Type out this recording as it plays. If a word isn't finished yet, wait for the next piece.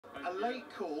late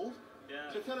call. Yeah.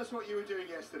 So tell us what you were doing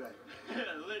yesterday.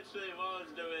 Literally what I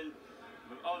was doing.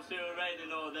 Obviously it was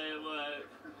raining all day at work.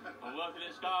 I'm working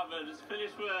at Scarborough, just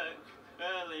finished work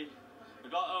early. I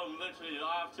got home literally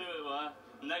half 2 it were.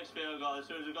 The next thing I got, as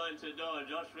soon as I got into the door,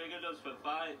 Josh ringed us for a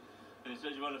fight. And he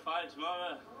said, "You want to fight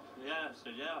tomorrow?" Yeah, I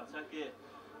said, "Yeah, I'll take it.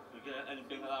 We get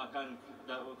anything like that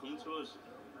that will come to us."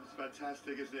 That's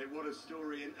fantastic, isn't it? What a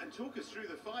story. And talk us through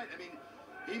the fight. I mean,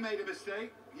 he made a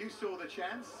mistake. You saw the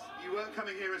chance. You weren't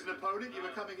coming here as an opponent. You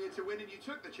were coming here to win, and you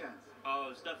took the chance. I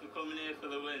was definitely coming here for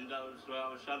the win. That was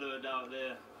without a shadow of a doubt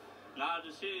there. Now I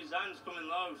just see his hands coming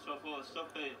low, so I thought,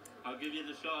 "Stop it. I'll give you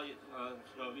the shot.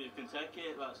 So you can take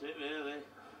it." That's it, really.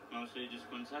 And obviously, you just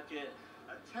couldn't take it.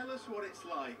 Tell us what it's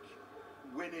like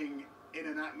winning in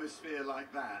an atmosphere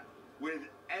like that, with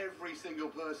every single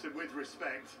person with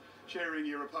respect cheering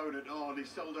your opponent on. He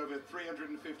sold over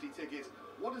 350 tickets.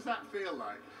 What does that feel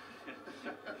like?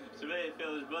 To me, it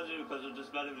feels buzzy because I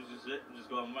just let him just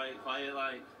go on right quiet,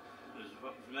 like.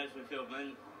 It makes me feel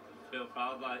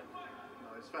proud, like.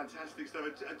 Oh, it's fantastic stuff.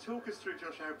 And talk us through,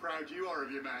 Josh, how proud you are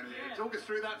of your man here. Yeah. Talk us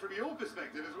through that from your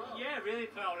perspective as well. Yeah, really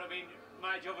proud. I mean,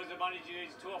 my job as a manager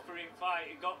is to offer him fight.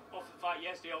 He got off the fight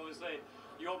yesterday, obviously.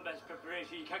 Your best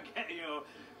preparation you can get,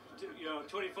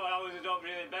 24 hours is not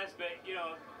really the best, but,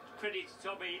 credit to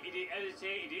Tommy, he didn't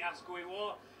hesitate, he didn't ask who he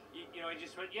was. He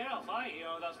just went, "Yeah, I'll fight,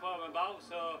 that's what I'm about."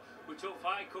 So we took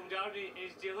fight, come down, and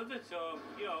he's delivered. So,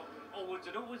 onwards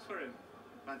and upwards for him.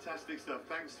 Fantastic stuff.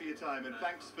 Thanks for your time, and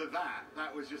thanks for that.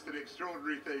 That was just an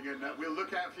extraordinary thing, and we'll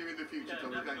look out for you in the future, Yeah,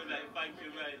 Tommy. Thank you. Thank you,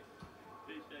 mate.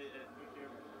 Appreciate it. Thank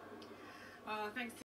you. Thanks.